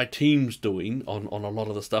because of my team's doing on a lot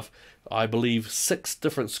of the stuff, I believe 6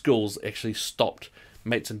 different schools actually stopped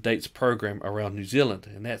mates and dates program around New Zealand,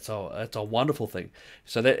 and that's a wonderful thing.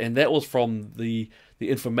 So that was from the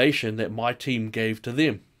information that my team gave to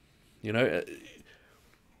them. You know,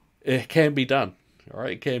 it can be done. All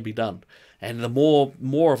right, it can be done. And the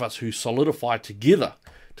more of us who solidify together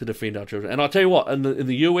to defend our children. And I'll tell you what, in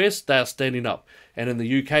the US, they are standing up. And in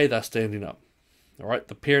the UK, they're standing up. All right,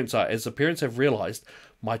 the parents have realized,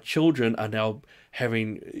 my children are now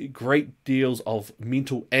having great deals of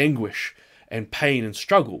mental anguish and pain and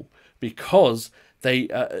struggle because they,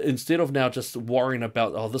 instead of now just worrying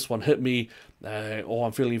about, oh, this one hit me, or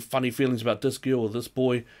I'm feeling funny feelings about this girl or this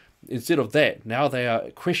boy, instead of that, now they are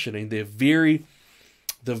questioning their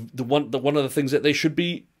one of the things that they should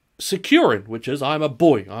be secure in, which is, I'm a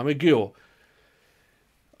boy, I'm a girl.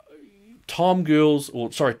 Tomboys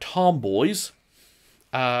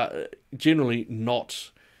are generally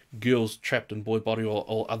not girls trapped in boy body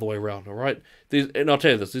or other way around, all right? And I'll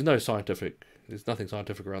tell you this, there's nothing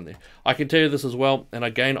scientific around there. I can tell you this as well, and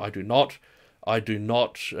again, I don't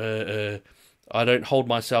hold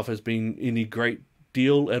myself as being any great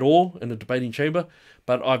deal at all in the debating chamber,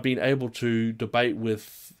 but I've been able to debate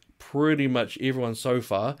with pretty much everyone so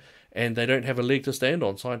far, and they don't have a leg to stand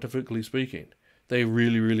on, scientifically speaking. They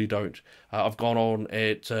really, really don't. I've gone on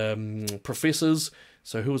at professors.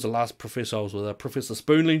 So who was the last professor I was with? Professor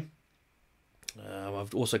Spoonley.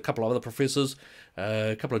 I've also a couple of other professors,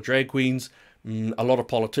 a couple of drag queens, a lot of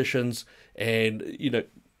politicians, and we've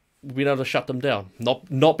been able to shut them down.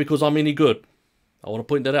 Not because I'm any good. I want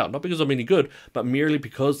to point that out. Not because I'm any good, but merely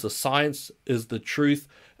because the science is the truth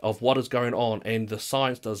of what is going on, and the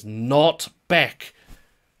science does not back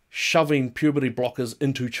shoving puberty blockers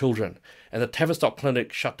into children. And the Tavistock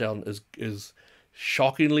Clinic shutdown is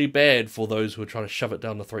shockingly bad for those who are trying to shove it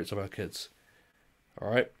down the throats of our kids. All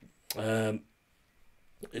right.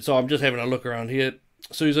 So I'm just having a look around here.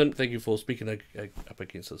 Susan, thank you for speaking up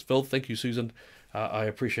against this filth. Thank you, Susan. I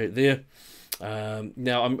appreciate there.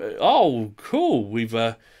 Now cool. We've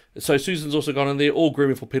so Susan's also gone in there. All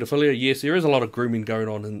grooming for pedophilia. Yes, there is a lot of grooming going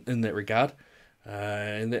on in that regard,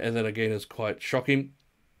 and that again is quite shocking.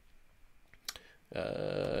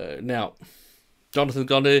 Now, Jonathan's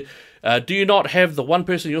gone there. Do you not have the one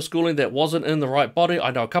person you're schooling that wasn't in the right body?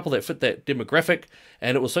 I know a couple that fit that demographic,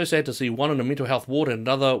 and it was so sad to see one in a mental health ward and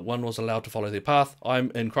another one was allowed to follow their path.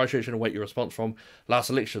 I'm in Christchurch and await your response from last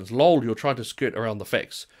elections. Lol, you're trying to skirt around the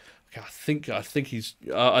facts. Okay, I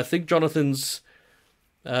think Jonathan's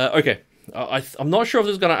okay. I'm not sure if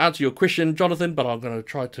this is going to answer your question, Jonathan, but I'm going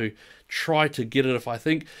to try to get it if I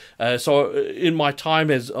think. So in my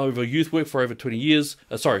time as over youth work for over 20 years,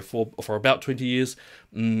 for about 20 years,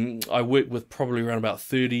 I worked with probably around about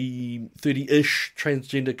 30-ish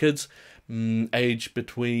transgender kids, aged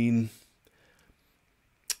between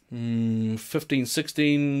 15,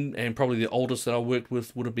 16, and probably the oldest that I worked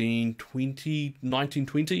with would have been 19,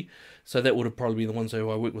 20. So that would have probably been the ones who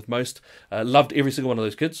I worked with most. Loved every single one of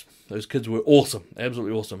those kids. Those kids were awesome,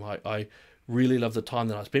 absolutely awesome. I really loved the time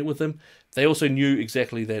that I spent with them. They also knew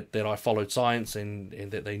exactly that I followed science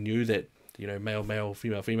and that they knew that, male, male,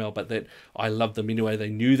 female, female, but that I loved them anyway. They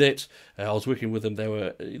knew that. I was working with them. They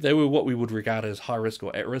were what we would regard as high risk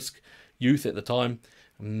or at risk youth at the time.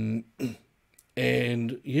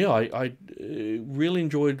 And yeah, I really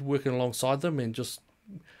enjoyed working alongside them and just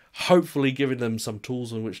hopefully giving them some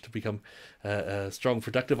tools in which to become strong,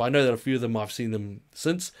 productive. I know that a few of them, I've seen them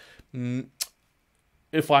since.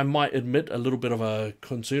 If I might admit a little bit of a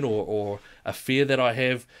concern or a fear that I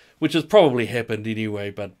have, which has probably happened anyway,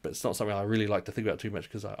 but it's not something I really like to think about too much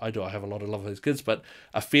because I have a lot of love for those kids. But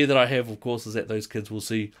a fear that I have, of course, is that those kids will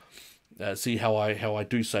see how I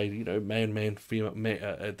do say, man, female,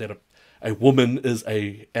 that a woman is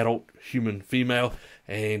a adult human female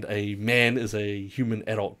and a man is a human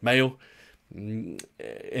adult male,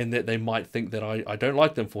 and that they might think that I don't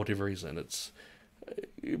like them for whatever reason.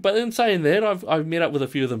 But in saying that, I've met up with a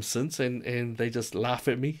few of them since, and they just laugh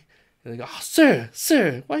at me and they go, "Oh, sir,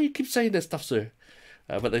 why do you keep saying that stuff, sir?"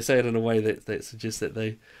 But they say it in a way that suggests that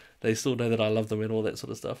they still know that I love them and all that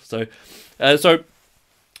sort of stuff. So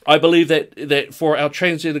I believe that for our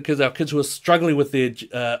transgender kids, our kids who are struggling with their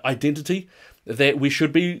identity, that we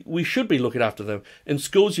should be looking after them. In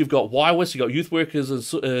schools, you've got YWIS, you've got youth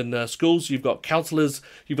workers in schools, you've got counsellors,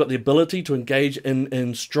 you've got the ability to engage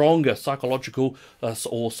in stronger psychological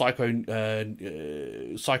or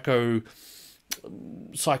psychology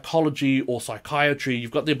or psychiatry.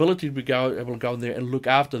 You've got the ability to be able to go in there and look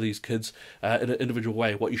after these kids in an individual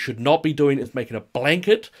way. What you should not be doing is making a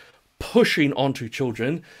blanket pushing onto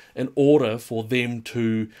children in order for them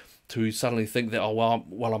to suddenly think that,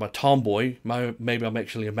 I'm a tomboy, maybe I'm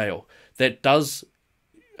actually a male. That does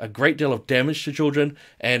a great deal of damage to children.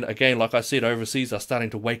 And again, like I said, overseas are starting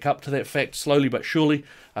to wake up to that fact slowly but surely,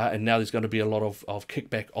 and now there's going to be a lot of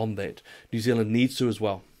kickback on that. New Zealand needs to as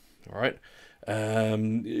well. All right.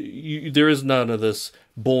 There is none of this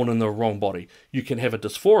born in the wrong body. You can have a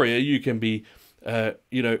dysphoria. You can be,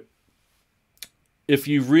 if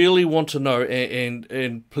you really want to know,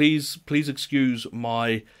 and please excuse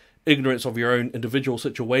my ignorance of your own individual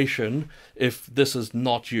situation if this is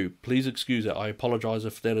not you. Please excuse it. I apologize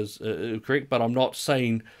if that is correct, but I am not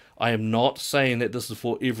saying that this is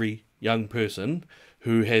for every young person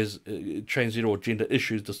who has transgender or gender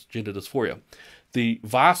issues, gender dysphoria. The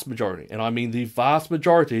vast majority, and I mean the vast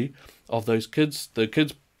majority of those kids, I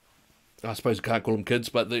suppose I can't call them kids,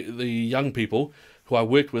 but the young people who I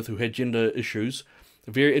worked with who had gender issues,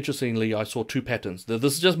 very interestingly, I saw two patterns.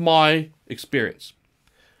 This is just my experience.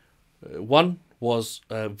 One was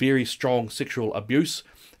very strong sexual abuse,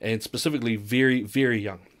 and specifically very, very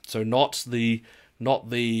young. So not the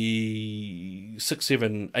 6,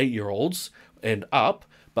 7, 8-year-olds and up,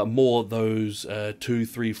 but more those 2,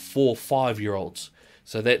 3, 4, 5-year-olds.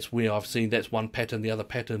 So that's where I've seen that's one pattern. The other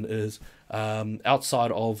pattern is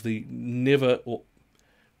outside of the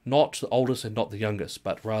not the oldest and not the youngest,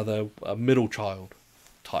 but rather a middle child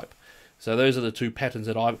type. So those are the two patterns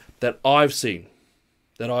that I've seen.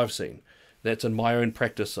 That's in my own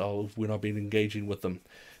practice of when I've been engaging with them.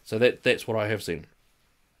 So that's what I have seen.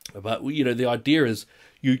 But the idea is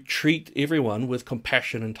you treat everyone with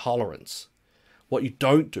compassion and tolerance. What you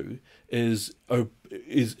don't do is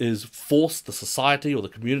force the society or the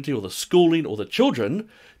community or the schooling or the children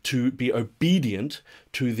to be obedient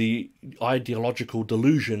to the ideological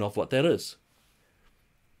delusion of what that is.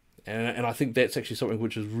 And I think that's actually something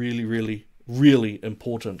which is really, really, really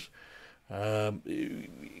important.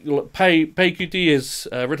 PQT is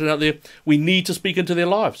written out there. We need to speak into their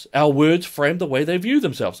lives. Our words frame the way they view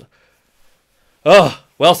themselves. Oh,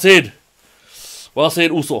 well said. Well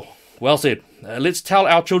said, Uso. Well said. Let's tell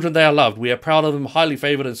our children they are loved. We are proud of them, highly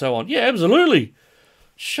favoured, and so on. Yeah, absolutely.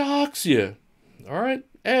 Sharks, yeah. All right,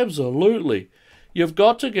 absolutely. You've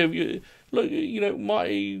got to give you. Look,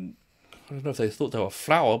 I don't know if they thought they were a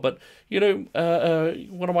flower, but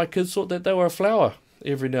one of my kids thought that they were a flower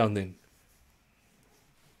every now and then.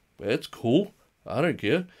 That's cool. I don't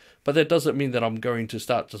care. But that doesn't mean that I'm going to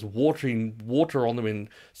start just watering water on them and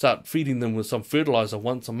start feeding them with some fertilizer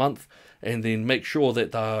once a month and then make sure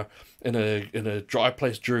that they're in a dry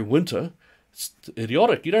place during winter. It's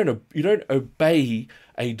idiotic. You don't obey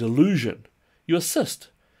a delusion. You assist.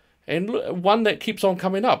 And one that keeps on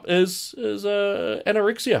coming up is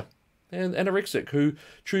anorexia. And anorexic who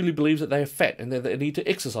truly believes that they are fat and that they need to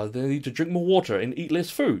exercise, they need to drink more water and eat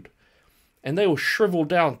less food. And they will shrivel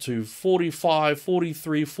down to 45,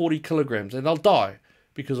 43, 40 kilograms and they'll die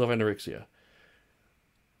because of anorexia.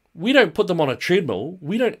 We don't put them on a treadmill.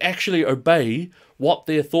 We don't actually obey what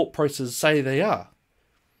their thought processes say they are.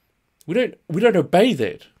 We don't obey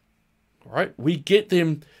that. All right? We get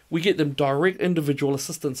them direct individual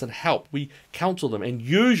assistance and help. We counsel them, and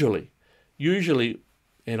usually,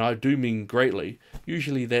 and I do mean greatly,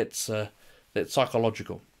 usually that's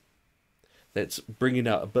psychological. That's bringing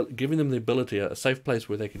out, giving them the ability, a safe place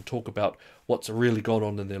where they can talk about what's really gone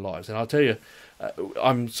on in their lives. And I'll tell you,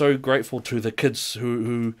 I'm so grateful to the kids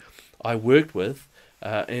who I worked with,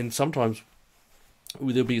 and sometimes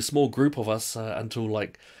there'll be a small group of us until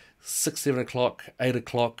like 6, 7 o'clock, 8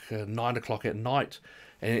 o'clock, 9 o'clock at night.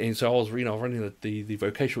 And so I was running the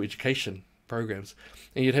vocational education programs,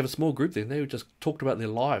 and you'd have a small group there, and they would just talk about their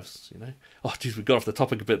lives. Oh geez, we got off the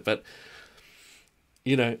topic a bit, but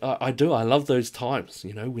I love those times,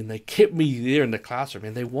 when they kept me there in the classroom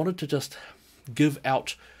and they wanted to just give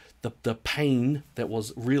out the pain that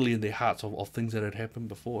was really in their hearts of things that had happened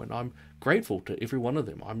before. And I'm grateful to every one of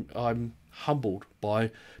them. I'm humbled by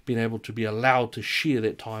being able to be allowed to share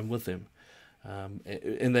that time with them.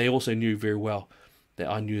 And they also knew very well that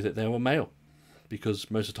I knew that they were male, because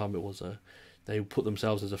most of the time it was they put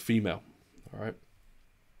themselves as a female. All right.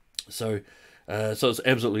 So it's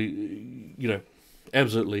absolutely,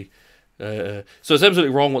 absolutely. So it's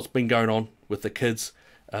absolutely wrong what's been going on with the kids.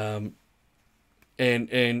 And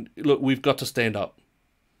look, we've got to stand up.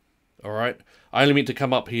 All right. I only meant to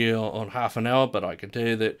come up here on half an hour, but I can tell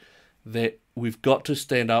you that we've got to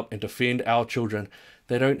stand up and defend our children.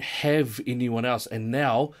 They don't have anyone else. And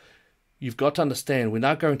now you've got to understand, when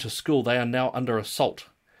they're going to school, they are now under assault.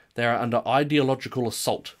 They are under ideological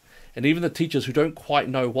assault. And even the teachers who don't quite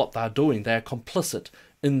know what they're doing, they are complicit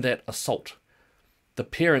in that assault. The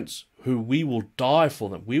parents who we will die for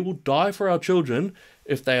them. We will die for our children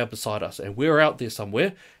if they are beside us. And we're out there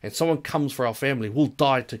somewhere and someone comes for our family, we'll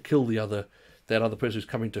die to kill the other that other person who's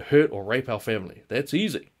coming to hurt or rape our family. That's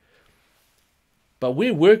easy. But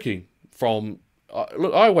we're working from,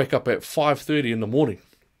 look, I wake up at 5:30 in the morning.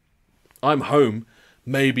 I'm home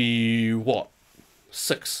maybe,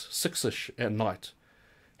 6-ish at night.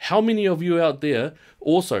 How many of you out there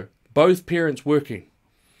also, both parents working?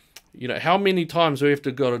 You know, how many times do we have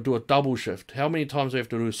to go to do a double shift? How many times do we have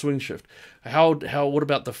to do a swing shift? What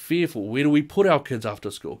about the fearful? Where do we put our kids after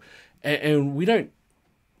school? And we don't,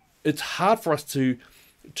 it's hard for us to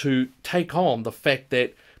take on the fact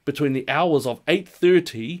that between the hours of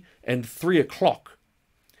 8:30 and 3 o'clock,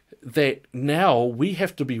 that now we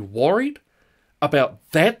have to be worried about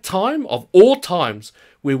that time of all times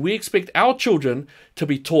where we expect our children to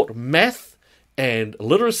be taught math and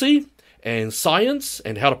literacy and science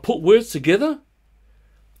and how to put words together.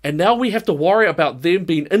 And now we have to worry about them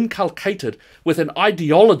being inculcated with an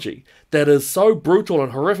ideology that is so brutal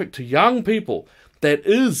and horrific to young people, that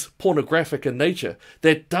is pornographic in nature,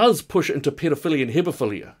 that does push into pedophilia and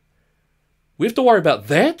hebephilia. We have to worry about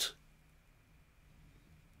that?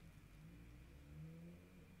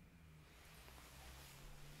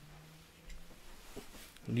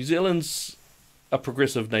 New Zealand's a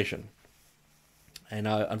progressive nation. And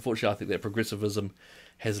unfortunately, I think that progressivism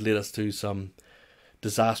has led us to some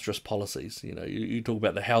disastrous policies. You know, you talk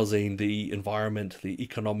about the housing, the environment, the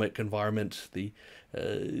economic environment, the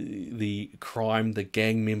crime, the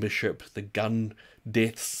gang membership, the gun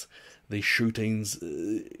deaths, the shootings,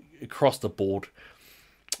 across the board.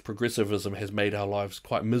 Progressivism has made our lives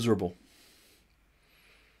quite miserable.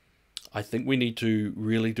 I think we need to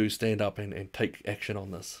really do stand up and take action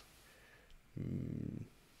on this.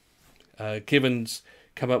 Kevin's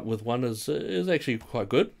come up with one is actually quite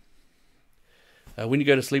good. When you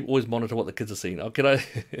go to sleep, always monitor what the kids are seeing. Oh, can I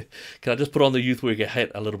just put on the youth worker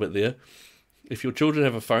hat a little bit there? If your children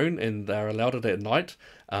have a phone and they're allowed it at night,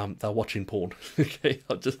 they're watching porn. Okay,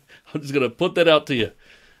 I'm just going to put that out to you.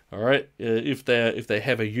 All right, if they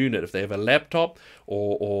have a unit, if they have a laptop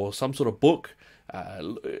or some sort of book.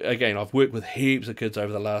 Again, I've worked with heaps of kids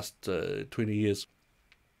over the last 20 years.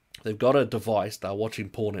 They've got a device, they're watching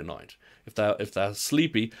porn at night. If they're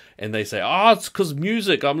sleepy and they say, it's because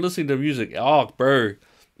music, I'm listening to music. Oh, bro.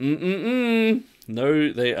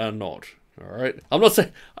 No, they are not. All right. I'm not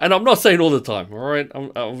saying all the time. All right.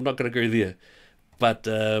 I'm not going to go there. But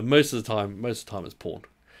most of the time it's porn.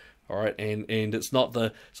 All right. And it's not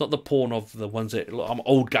the porn of the ones that, look, I'm an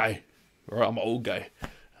old guy. All right. I'm an old guy.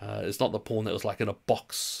 It's not the porn that was like in a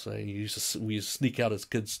box. We used to sneak out as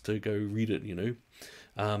kids to go read it, you know.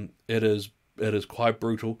 It is quite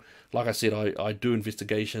brutal. Like I said, I do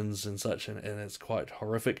investigations and such, and it's quite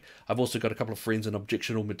horrific. I've also got a couple of friends in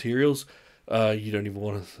objectionable materials. You don't even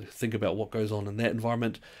want to think about what goes on in that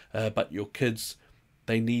environment. But your kids,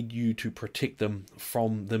 they need you to protect them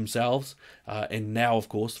from themselves. And now, of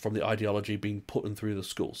course, from the ideology being put in through the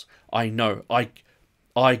schools. I know.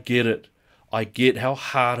 I get it. I get how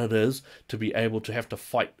hard it is to be able to have to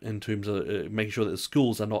fight in terms of making sure that the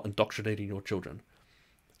schools are not indoctrinating your children.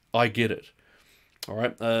 I get it. All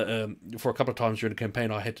right. For a couple of times during the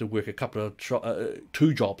campaign, I had to work a couple of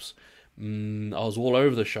 2 jobs. I was all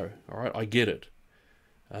over the show. All right. I get it.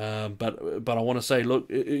 But I want to say,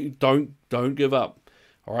 look, don't give up.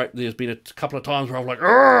 All right. There's been a couple of times where I'm like,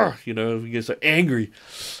 you know, you get so angry,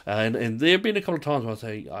 and there have been a couple of times where I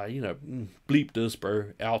say, you know, bleep this,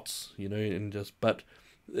 bro, outs, you know, and just. But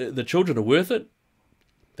the children are worth it.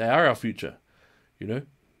 They are our future, you know,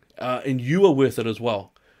 and you are worth it as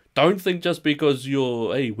well. Don't think just because we're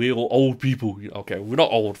all old people. Okay, we're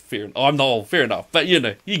not old, I'm not old, fair enough. But, you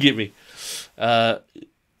know, you get me.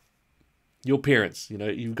 Your parents, you know,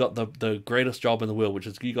 you've got the greatest job in the world, which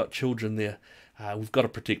is you got children there. We've got to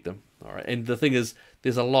protect them. All right. And the thing is,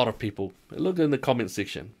 there's a lot of people. Look in the comment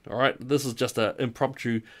section. All right. This is just an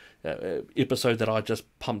impromptu episode that I just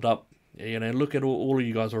pumped up. You know, look at all of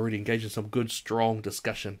you guys already engaged in some good, strong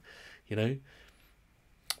discussion. You know,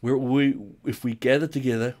 if we gather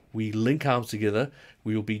together, we link arms together,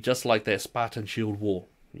 we will be just like that Spartan Shield War.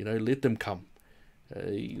 You know, let them come.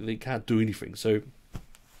 They can't do anything. So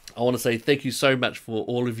I want to say thank you so much for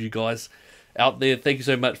all of you guys out there. Thank you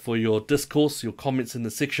so much for your discourse, your comments in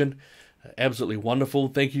the section. Absolutely wonderful.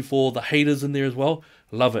 Thank you for the haters in there as well.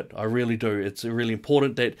 Love it. I really do. It's really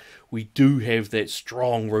important that we do have that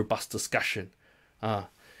strong, robust discussion.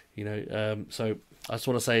 You know, so I just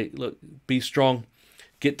want to say, look, be strong.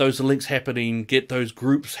 Get those links happening. Get those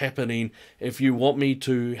groups happening. If you want me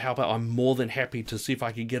to help out, I'm more than happy to see if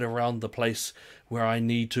I can get around the place where I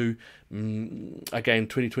need to. Again,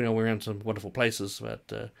 2020, we're around some wonderful places,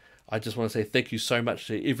 but I just want to say thank you so much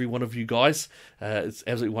to every one of you guys. It's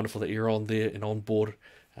absolutely wonderful that you're on there and on board.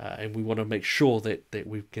 and we want to make sure that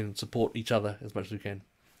we can support each other as much as we can.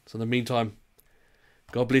 So in the meantime,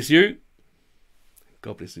 God bless you.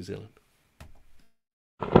 God bless New Zealand.